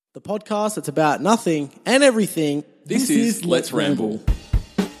The podcast that's about nothing and everything. This is Let's Ramble.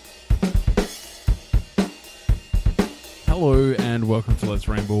 Hello and welcome to Let's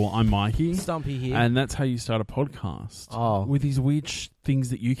Ramble. I'm Mikey. Stumpy here. And that's how you start a podcast. Oh. With these weird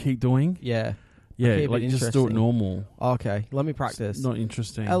things that you keep doing. Yeah. Yeah, Okay, like but you just do it interesting. normal. Okay, let me practice. It's not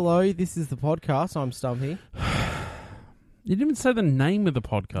interesting. Hello, this is the podcast. I'm Stumpy. You didn't even say the name of the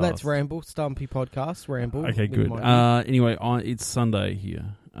podcast. Let's Ramble. Stumpy podcast. Ramble. Okay, with good. Mikey. Anyway, it's Sunday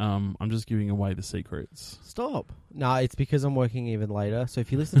here. I'm just giving away the secrets. Stop. Nah, it's because I'm working even later. So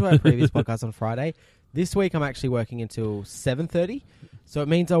if you listen to our previous podcast on Friday, this week I'm actually working until 7:30. So it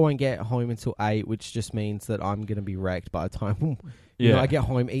means I won't get home until 8, which just means that I'm going to be wrecked by the time you know, I get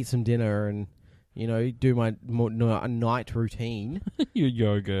home, eat some dinner, and do my night routine. Your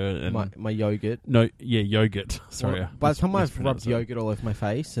yoga and my yogurt. Yogurt. Sorry. Well, by the time I've mispronounced rubbed yogurt all over my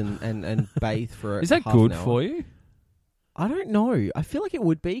face and bathed for it. Is that half good an hour. for you? I don't know. I feel like it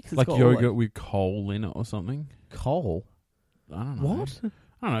would be. Cause it's Like got yogurt with coal in it or something? coal. I don't know. What?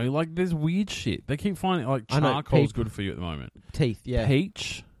 I don't know. Like, there's weird shit. They keep finding, like, I know, charcoal's good for you at the moment. Teeth, yeah.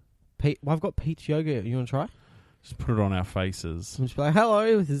 Peach. Well, I've got peach yogurt. You want to try? Just put it on our faces. I'm just like,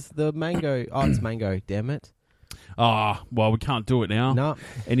 hello, this is the mango. Oh, it's mango. Damn it. Well, we can't do it now. No.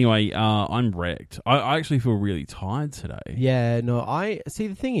 Anyway, I'm wrecked. I actually feel really tired today. Yeah, no. See,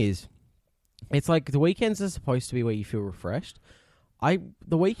 the thing is, it's like the weekends are supposed to be where you feel refreshed.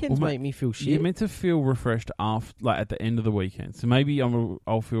 The weekends make me feel shit. You're meant to feel refreshed at the end of the weekend. So maybe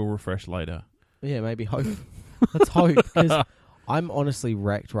I'll feel refreshed later. Yeah, maybe hope. Let's hope, because I'm honestly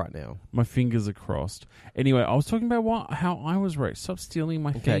wrecked right now. My fingers are crossed. Anyway, I was talking about how I was wrecked. Stop stealing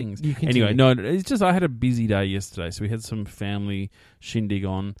my things. You continue. Anyway, no, it's just I had a busy day yesterday, so we had some family shindig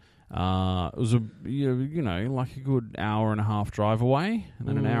on. It was like a good hour and a half drive away, and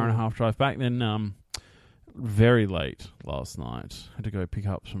then an hour and a half drive back. Then very late last night, had to go pick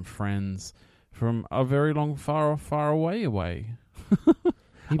up some friends from a very long, far away.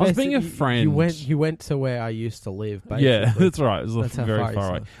 I was being a friend. You went to where I used to live. Basically. Yeah, that's right. It was That's very how far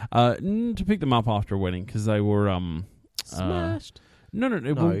away. To pick them up after a wedding because they were smashed. No.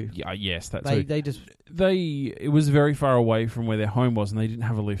 No. Yes, that's it was very far away from where their home was, and they didn't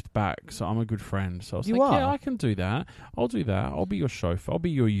have a lift back. So I'm a good friend. So I was yeah, I can do that. I'll do that. I'll be your chauffeur. I'll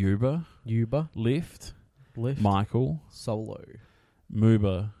be your Uber. Lyft. Michael. Solo.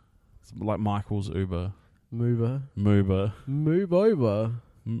 Muber. It's like Michael's Uber. Mover. Muber. Move over.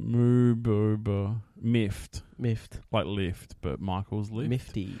 Muber. Miffed. Like lift, but Michael's lift.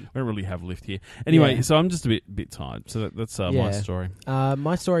 Mifty. We don't really have lift here. Anyway, Yeah. So I'm just a bit tired. So that's my story.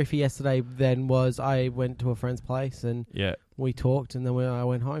 My story for yesterday then was I went to a friend's place and we talked, and then I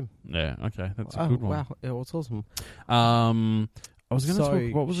went home. Yeah, okay. That's a good one. Wow, it was awesome. I was going to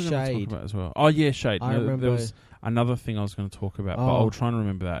talk... What was I going to talk about as well? Oh, yeah, shade. I remember... There was another thing I was going to talk about, but I'll try and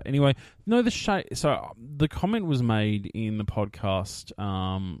remember that. Anyway, no, the shade... So the comment was made in the podcast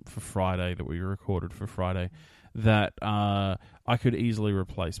for Friday that we recorded for Friday that I could easily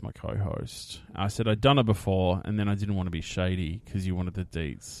replace my co-host. I said I'd done it before, and then I didn't want to be shady because you wanted the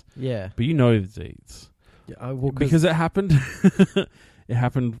deets. Yeah. But you know the deets. Yeah, because it happened... It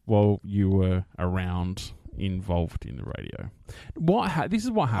happened while you were around... involved in the radio. This is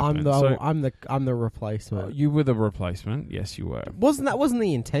what happened. I'm the replacement. You were the replacement. Yes, you were. That wasn't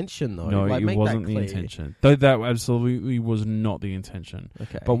the intention though. No, like, it wasn't the intention. Though that absolutely was not the intention.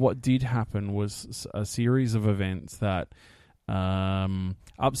 Okay. But what did happen was a series of events that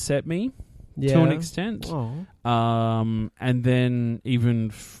upset me to an extent. Oh. And then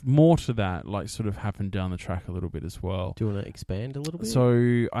even more to that, like sort of happened down the track a little bit as well. Do you want to expand a little bit?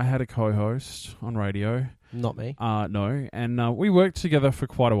 So I had a co-host on radio. Not me. No. And we worked together for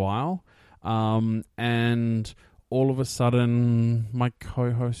quite a while. And all of a sudden, my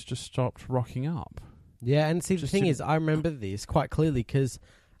co-host just stopped rocking up. Yeah, and see, the thing is, I remember this quite clearly because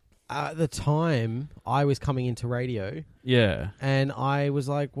at the time, I was coming into radio. Yeah. And I was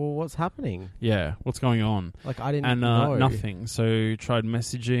like, well, what's happening? Yeah, what's going on? Like, I didn't know. Nothing. So tried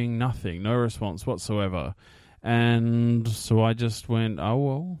messaging, nothing. No response whatsoever. And so I just went, oh,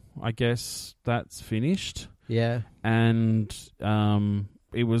 well, I guess that's finished. Yeah. And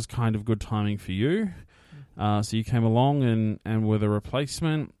it was kind of good timing for you. So you came along and were the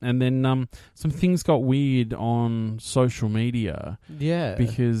replacement. And then some things got weird on social media. Yeah.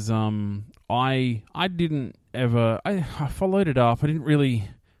 Because I didn't ever... I followed it up. I didn't really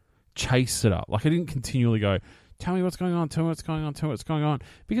chase it up. Like, I didn't continually go, tell me what's going on, tell me what's going on, tell me what's going on.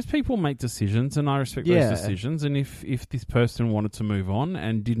 Because people make decisions, and I respect Yeah. those decisions. And if this person wanted to move on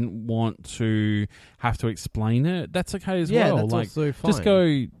and didn't want to have to explain it, that's okay as Yeah, well. that's Like, also fine. just go,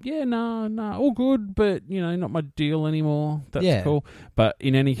 yeah, nah, all good, but, not my deal anymore. That's Yeah. cool. But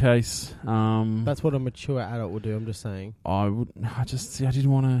in any case, That's what a mature adult would do. I'm just saying. I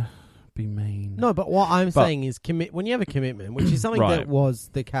didn't want to be mean. No, but what I'm saying is when you have a commitment, which is something Right. that was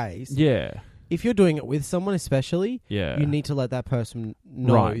the case. Yeah. If you're doing it with someone, especially, Yeah. you need to let that person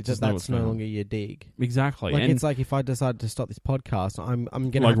know Right, that just know that's what's no going on. longer your dig. Exactly. Like and it's like if I decided to stop this podcast, I'm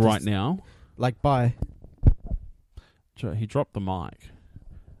gonna like have to right now, like bye. he dropped the mic,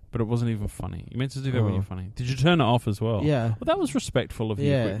 but it wasn't even funny. You meant to do that when Oh. you're funny. Did you turn it off as well? Yeah, Well, that was respectful of the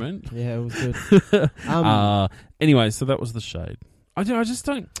yeah, equipment. yeah, it was good. Anyway, so that was the shade. I just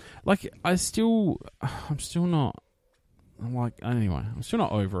don't like. I'm still not. I'm still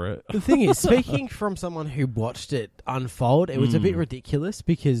not over it. The thing is, speaking from someone who watched it unfold, it was a bit Mm. ridiculous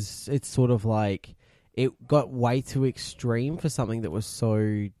because it's sort of like it got way too extreme for something that was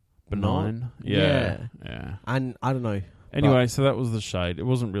so Benign. not. Yeah. And I don't know. Anyway, so that was the shade. It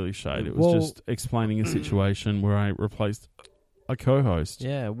wasn't really shade. It was Well- just explaining a situation where I replaced a co-host.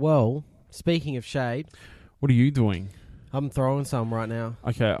 Yeah, well, speaking of shade, What are you doing? I'm throwing some right now.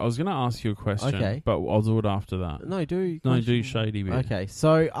 Okay, I was going to ask you a question, Okay. but I'll do it after that. No, do shady bit. Okay,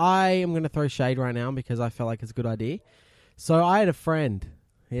 so I am going to throw shade right now because I felt like it's a good idea. So I had a friend.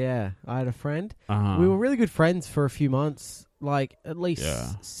 Yeah, I had a friend. Uh-huh. We were really good friends for a few months, like at least Yeah.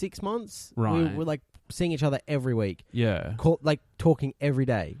 6 months. Right. We were like seeing each other every week, Yeah. like talking every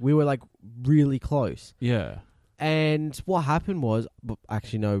day. We were like really close. Yeah. And what happened was,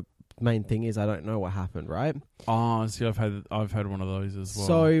 actually, no. Main thing is I don't know what happened, right? Oh, see, I've had one of those as well.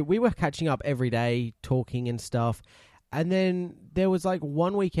 So we were catching up every day, talking and stuff. And then there was like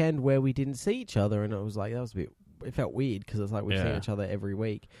one weekend where we didn't see each other, and it was like, it felt weird because it's like we've seen Yeah. each other every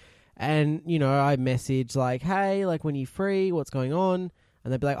week. And, I messaged like, hey, like when you free, what's going on?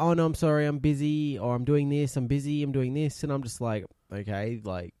 And they'd be like, oh no, I'm sorry, I'm busy, or I'm doing this, I'm busy, I'm doing this. And I'm just like, okay,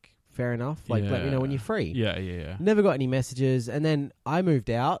 like fair enough. Like let me know when you're free. Yeah. Never got any messages. And then I moved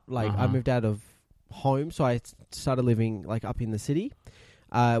out. I moved out of home, so I started living like up in the city,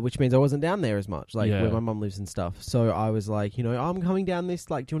 which means I wasn't down there as much, like Yeah. where my mum lives and stuff. So I was like, I'm coming down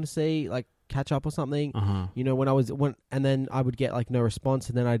this. Like, do you want to see, like, catch up or something? Uh-huh. And then I would get like no response,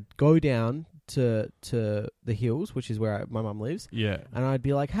 and then I'd go down to the hills, which is where my mum lives. Yeah. And I'd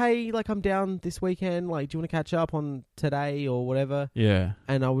be like, hey, like I'm down this weekend. Like, do you want to catch up on today or whatever? Yeah.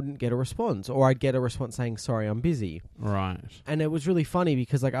 And I wouldn't get a response, or I'd get a response saying, sorry, I'm busy. Right. And it was really funny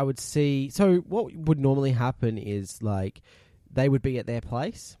because like I would see, so what would normally happen is like they would be at their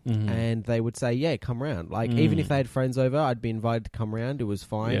place Mhm. and they would say, yeah, come round. Like even if they had friends over, I'd be invited to come round. It was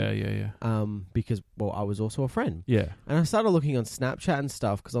fine. Yeah. Because, well, I was also a friend. Yeah. And I started looking on Snapchat and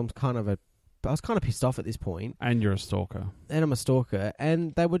stuff because I was kind of pissed off at this point. And you're a stalker. And I'm a stalker.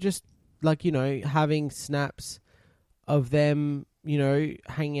 And they were just like, having snaps of them,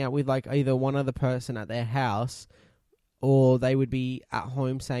 hanging out with like either one other person at their house, or they would be at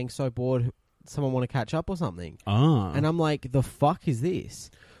home saying, so bored, someone want to catch up or something. Ah. And I'm like, the fuck is this?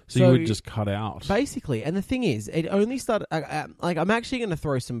 So you would just cut out. Basically. And the thing is, it only started, like I'm actually going to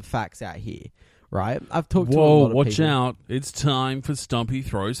throw some facts out here, right? I've talked to a lot of watch people. out. It's time for Stumpy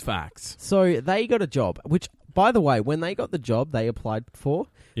Throws Facts. So they got a job, which, by the way, when they got the job they applied for,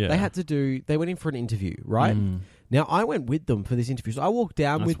 Yeah. they went in for an interview, right? Mm. Now, I went with them for this interview. So I walked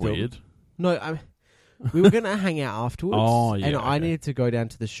down That's with weird. them. No, we were going to hang out afterwards. Oh, yeah, and I okay. needed to go down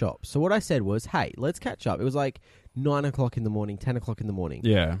to the shop. So what I said was, hey, let's catch up. It was like 9 o'clock in the morning, 10 o'clock in the morning.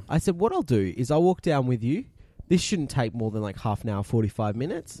 Yeah. I said, what I'll do is I'll walk down with you. This shouldn't take more than like half an hour, 45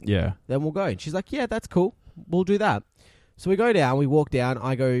 minutes. Yeah. Then we'll go. And she's like, yeah, that's cool. We'll do that. So we go down. We walk down.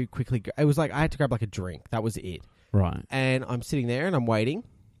 I go quickly. It was like I had to grab like a drink. That was it. Right. And I'm sitting there and I'm waiting.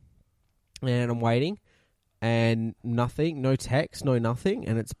 And nothing, no text, no nothing,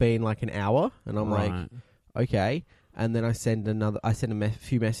 and it's been like an hour, and I'm like, okay. And then I send a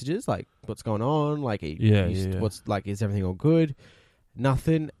few messages like, what's going on? Like, what's like, is everything all good?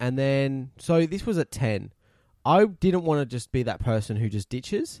 Nothing. And then, so this was at 10. I didn't want to just be that person who just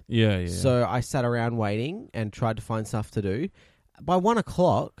ditches. Yeah. So I sat around waiting and tried to find stuff to do. By 1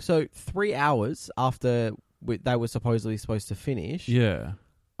 o'clock, so 3 hours after they were supposed to finish. Yeah.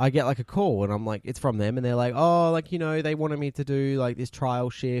 I get like a call and I'm like, it's from them, and they're like, oh, like, they wanted me to do like this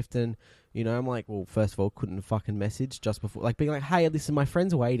trial shift, and I'm like, well, first of all, couldn't fucking message just before, like being like, hey, listen, my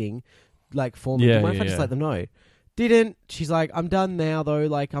friend's waiting, like for me. Do you mind if I just let them know? Didn't. She's like, I'm done now though,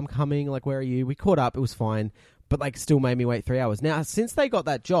 like I'm coming, like where are you? We caught up, it was fine, but like still made me wait 3 hours. Now, since they got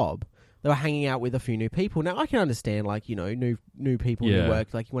that job, they were hanging out with a few new people. Now I can understand, like, you know, new people, new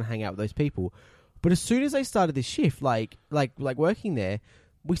work, like you want to hang out with those people. But as soon as they started this shift, like working there,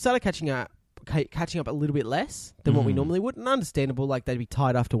 we started catching up a little bit less than what we normally would. And understandable, like they'd be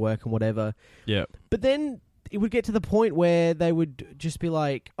tired after work and whatever. Yeah. But then it would get to the point where they would just be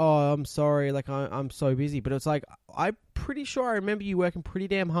like, "Oh, I'm sorry, like I'm so busy." But it's like, I'm pretty sure I remember you working pretty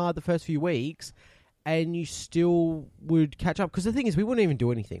damn hard the first few weeks, and you still would catch up. Because the thing is, we wouldn't even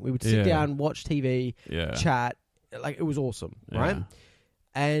do anything. We would sit down, watch TV, chat. Like, it was awesome, right?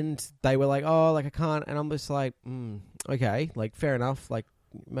 And they were like, "Oh, like I can't," and I'm just like, "Okay, like fair enough, like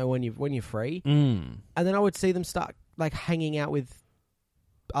when you're free." And then I would see them start like hanging out with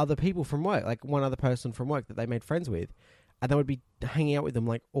other people from work, like one other person from work that they made friends with, and they would be hanging out with them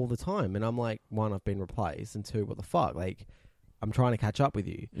like all the time. And I'm like, one, I've been replaced, and two, what the fuck? Like, I'm trying to catch up with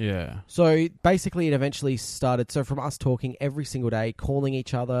you. Yeah. So basically, it eventually started. So from us talking every single day, calling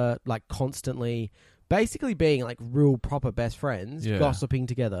each other like constantly, basically being like real proper best friends, gossiping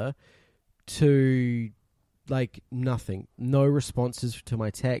together, to like nothing. No responses to my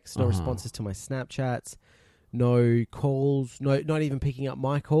texts, no responses to my Snapchats, no calls, not even picking up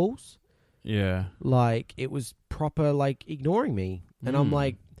my calls. Yeah. Like, it was proper like ignoring me. And I'm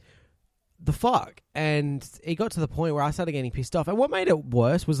like, the fuck? And it got to the point where I started getting pissed off. And what made it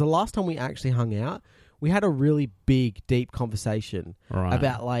worse was the last time we actually hung out, we had a really big, deep conversation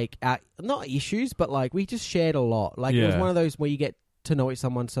about like not issues, but like we just shared a lot. Like it was one of those where you get to know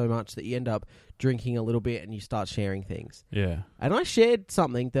someone so much that you end up drinking a little bit and you start sharing things. Yeah. And I shared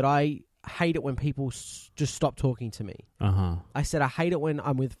something that I hate it when people just stop talking to me. I said I hate it when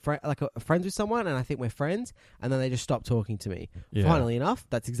I'm with friends with someone and I think we're friends and then they just stop talking to me. Funnily enough,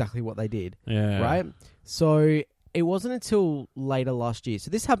 that's exactly what they did. Right? So it wasn't until later last year. So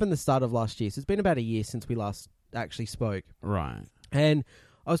this happened the start of last year. So it's been about a year since we last actually spoke. Right. And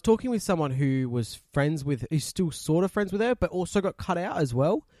I was talking with someone who was who's still sort of friends with her, but also got cut out as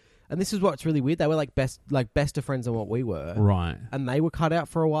well. And this is what's really weird. They were like best of friends than what we were. Right. And they were cut out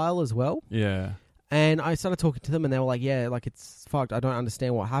for a while as well. Yeah. And I started talking to them and they were like, yeah, like it's fucked. I don't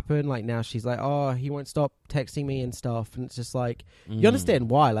understand what happened. Like now she's like, oh, he won't stop texting me and stuff. And it's just like, you understand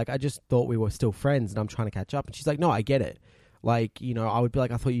why? Like I just thought we were still friends and I'm trying to catch up. And she's like, no, I get it. Like, you know, I would be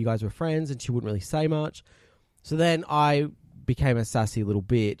like, I thought you guys were friends, and she wouldn't really say much. So then I became a sassy little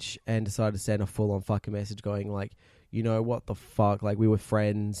bitch and decided to send a full-on fucking message going like, you know, what the fuck? Like, we were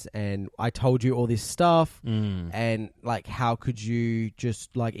friends and I told you all this stuff and, like, how could you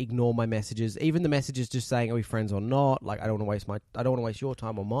just, like, ignore my messages? Even the messages just saying, are we friends or not? Like, I don't want to waste your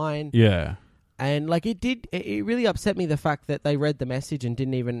time or mine. Yeah. And, like, it really upset me, the fact that they read the message and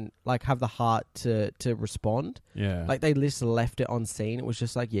didn't even, like, have the heart to respond. Yeah. Like, they just left it on scene. It was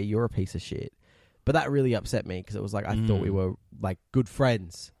just like, yeah, you're a piece of shit. But that really upset me because it was like, I thought we were, like, good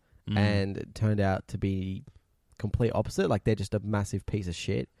friends. And it turned out to be complete opposite. Like, they're just a massive piece of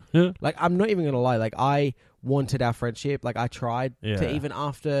shit. Like, I'm not even gonna lie, like, I wanted our friendship. Like, I tried to, even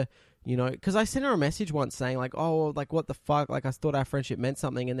after, you know, because I sent her a message once saying like, oh, like, what the fuck, like, I thought our friendship meant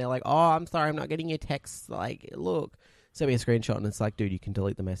something, and they're like, oh, I'm sorry, I'm not getting your texts, like, look, send me a screenshot. And it's like, dude, you can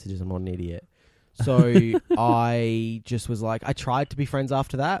delete the messages, I'm not an idiot. So I just was like, I tried to be friends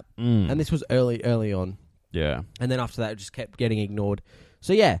after that, and this was early on. Yeah. And then after that, it just kept getting ignored.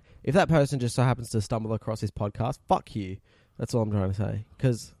 So yeah, if that person just so happens to stumble across this podcast, fuck you. That's all I'm trying to say,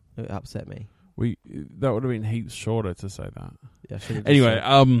 because it upset me. That would have been heaps shorter to say that. Yeah. Anyway,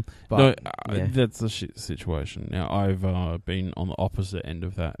 that's the shit situation. Now I've been on the opposite end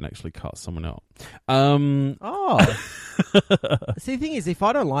of that and actually cut someone out. See, the thing is, if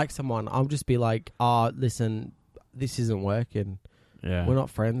I don't like someone, I'll just be like, listen, this isn't working. Yeah, we're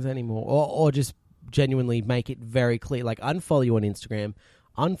not friends anymore, or just genuinely make it very clear, like unfollow you on Instagram,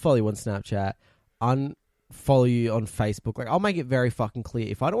 unfollow you on Snapchat, unfollow you on Facebook. Like, I'll make it very fucking clear.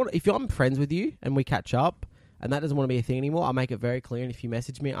 If I'm friends with you and we catch up and that doesn't want to be a thing anymore, I'll make it very clear. And if you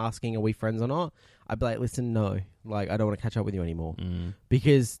message me asking, are we friends or not, I'd be like, listen, no, like, I don't want to catch up with you anymore.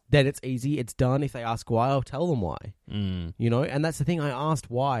 Because then it's easy, it's done. If they ask why, I'll tell them why. You know, and that's the thing. I asked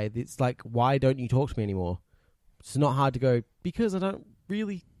why. It's like, why don't you talk to me anymore? It's not hard to go, because I don't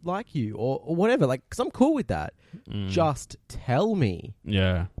really like you or whatever, like, because I'm cool with that. Just tell me.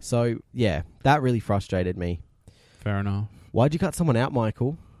 Yeah. So yeah, that really frustrated me. Fair enough. Why'd you cut someone out,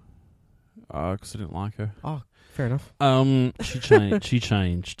 Michael? Because I didn't like her. Oh, fair enough. She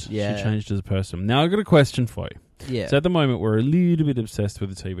changed. Yeah. She changed as a person. Now I got a question for you. Yeah. So at the moment we're a little bit obsessed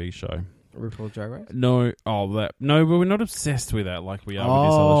with the TV show. RuPaul's Drag Race? No, but we're not obsessed with that like we are with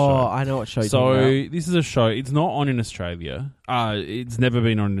this other Oh, show. I know what show you're So talking about. this is a show. It's not on in Australia. It's never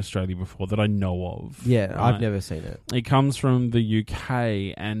been on in Australia before that I know of. Yeah, right? I've never seen it. It comes from the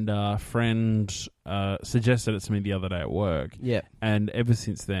UK, and a friend suggested it to me the other day at work. Yeah, And ever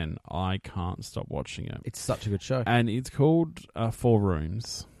since then, I can't stop watching it. it's such a good show. And it's called Four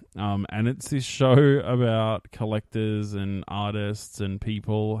Rooms. And it's this show about collectors and artists and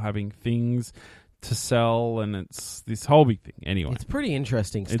people having things to sell, and it's this whole big thing. Anyway, It's pretty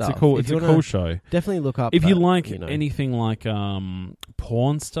interesting stuff. it's If a you cool wanna show. Definitely look up. If you like know. anything like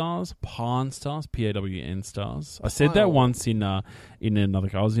Pawn Stars, Pawn Stars, PAWN Stars. I said that Oh. once in another.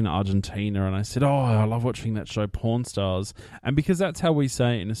 I was in Argentina, and I said, "Oh, I love watching that show, Pawn Stars," and because that's how we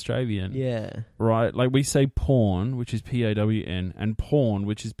say it in Australian, Yeah. right? Like we say pawn, which is PAWN, and porn,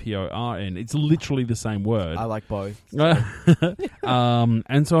 which is PORN. It's literally the same word. I like both.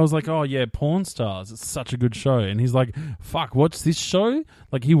 And so I was like, "Oh yeah, Pawn Stars. It's such a good show." And he's like, "Fuck, what's this show?"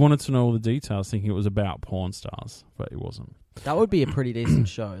 Like he wanted to know all the details, thinking it was about porn stars, but it wasn't. That would be a pretty decent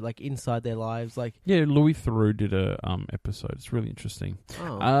show. Like inside their lives. Like, Yeah, Louis Theroux did a episode. It's really interesting.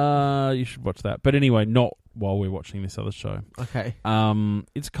 oh, You should watch that. But anyway, not while we're watching this other show. okay.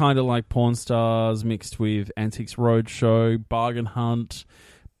 It's kind of like Pawn Stars mixed with Antiques Roadshow, Bargain Hunt,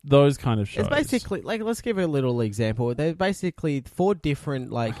 those kind of shows. It's basically like, let's give a little example. They're basically 4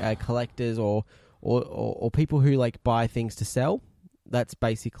 different like collectors or people who like buy things to sell. That's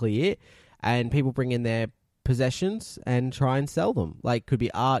basically it. And people bring in their possessions and try and sell them. Like, could be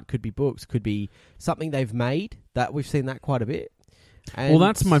art, could be books, could be something they've made. That we've seen that quite a bit. And Well,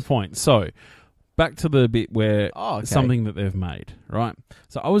 that's my point. So, back to the bit where Oh, okay. something that they've made, right?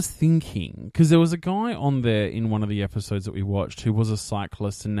 So I was thinking, because there was a guy on there in one of the episodes that we watched who was a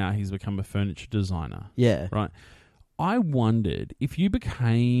cyclist and now he's become a furniture designer. Yeah. Right. I wondered if you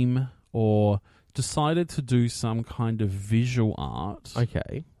became or decided to do some kind of visual art,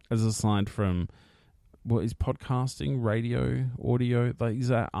 Okay. as aside from what is podcasting, radio, audio, like is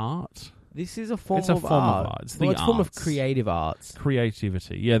that art? This is a form It's a of form of art. art. It's the Well, it's a form of arts. creative arts.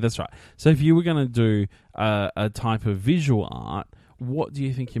 Creativity. Yeah, that's right. So if you were going to do a type of visual art, what do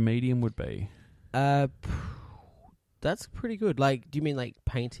you think your medium would be? That's pretty good. Like, do you mean like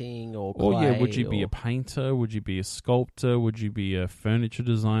painting or clay? Or yeah, would you be or- a painter? Would you be a sculptor? Would you be a furniture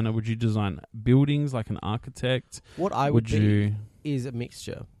designer? Would you design buildings like an architect? What I would be you? is a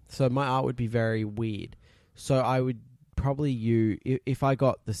mixture. So my art would be very weird. So I would probably if I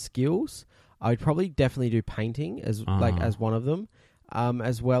got the skills, I would probably definitely do painting as like Ah. as one of them,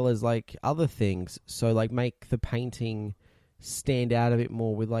 as well as like other things. So like make the painting stand out a bit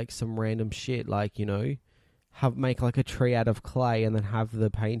more with like some random shit, like, you know, make like a tree out of clay and then have the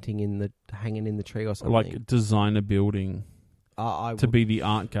painting hanging in the tree or something. Like design a building I to would, be the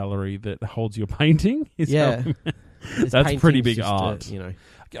art gallery that holds your painting? Is yeah. that- This That's pretty painting's big just art. you know.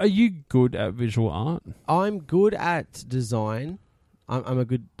 Are you good at visual art? I'm good at design. I'm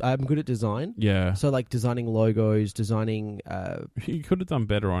good at design. Yeah. So like designing logos, designing. You could have done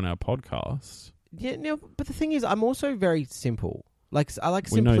better on our podcast. Yeah, no, but the thing is, I'm also very simple. Like I like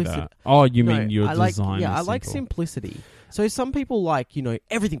We know simplicity. that. Oh, you No, mean your I like, design yeah, is I like simple. simplicity. So some people like, you know,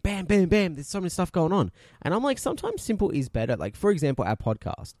 everything, bam, bam, bam. There's so much stuff going on, and I'm like, sometimes simple is better. Like for example, our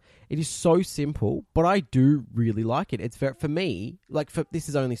podcast. It is so simple, but I do really like it. It's very, for me, like this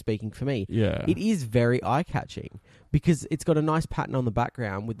is only speaking for me. Yeah. It is very eye-catching because it's got a nice pattern on the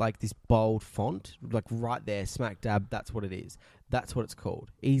background with like this bold font, like right there, smack dab. That's what it is. That's what it's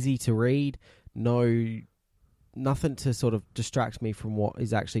called. Easy to read. Nothing to sort of distract me from what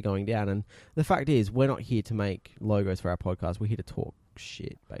is actually going down. And the fact is, we're not here to make logos for our podcast. We're here to talk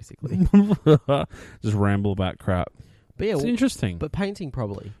shit, basically. Just ramble about crap. But yeah, It's interesting. but painting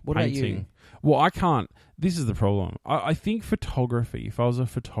probably. What Painting. about you? Well, I can't. This is the problem. I think photography, if I was a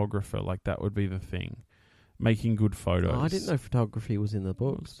photographer, like that would be the thing. Making good photos. Oh, I didn't know photography was in the It's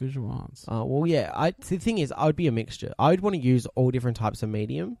books. visual arts. Well, yeah. The thing is, I would be a mixture. I would want to use all different types of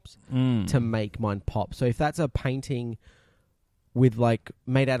mediums to make mine pop. So if that's a painting with like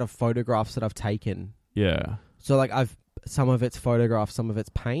made out of photographs that I've taken, Yeah. so like some of it's photographs, some of it's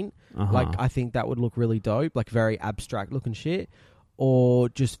paint. Uh-huh. Like I think that would look really dope, like very abstract looking shit, or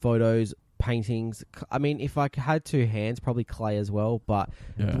just photos, paintings. I mean, if I had 2 hands, probably clay as well. But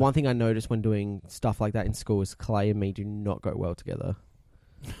Yeah. the one thing I noticed when doing stuff like that in school is clay and me do not go well together.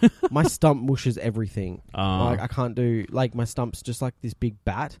 My stump mushes everything. Like I can't do, like my stump's just like this big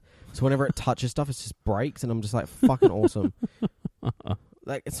bat. So whenever it touches stuff, it just breaks, and I'm just like fucking awesome.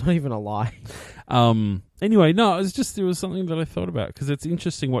 Like it's not even a lie. Anyway, no, it was something that I thought about because it's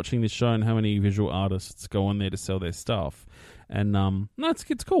interesting watching this show and how many visual artists go on there to sell their stuff. And no,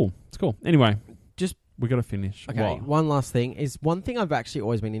 it's cool. It's cool. Anyway, Just- we got to finish. Okay, What? one last thing is one thing I've actually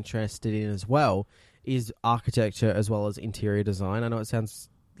always been interested in as well is architecture as well as interior design. I know it sounds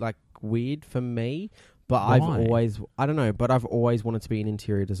like weird for me, but Why? I've always wanted to be an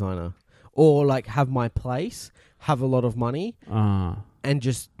interior designer or like have my place, have a lot of money and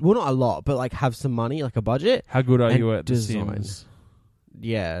just, well, not a lot, but like have some money, like a budget. How good are and you at The design. Sims?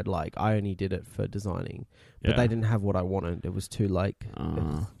 Yeah, like I only did it for designing, but Yeah. they didn't have what I wanted. It was too like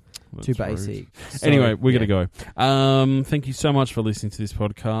That's too rude. basic. So, Anyway, we got to yeah. go. Thank you so much for listening to this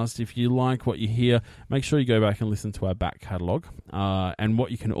podcast. If you like what you hear, make sure you go back and listen to our back catalogue. And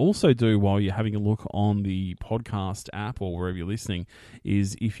what you can also do while you're having a look on the podcast app or wherever you're listening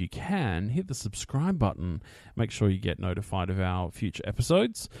is, if you can, hit the subscribe button. Make sure you get notified of our future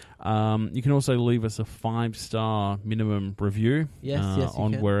episodes. You can also leave us a 5-star minimum review Yes, you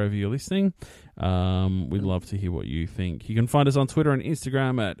on can. wherever you're listening. We'd love to hear what you think. You can find us on Twitter and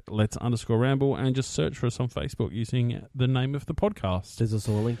Instagram at @let's_ramble, and just search for us on Facebook using the name of the podcast. There's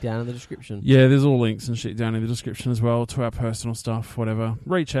also a link down in the description. Yeah, there's all links and shit down in the description as well to our personal stuff, whatever.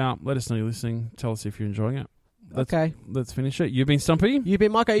 Reach out, let us know you're listening, tell us if you're enjoying it. Okay. Let's finish it. You've been Stumpy, You've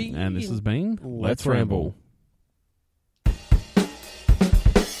been Marco. and this has been Let's Ramble.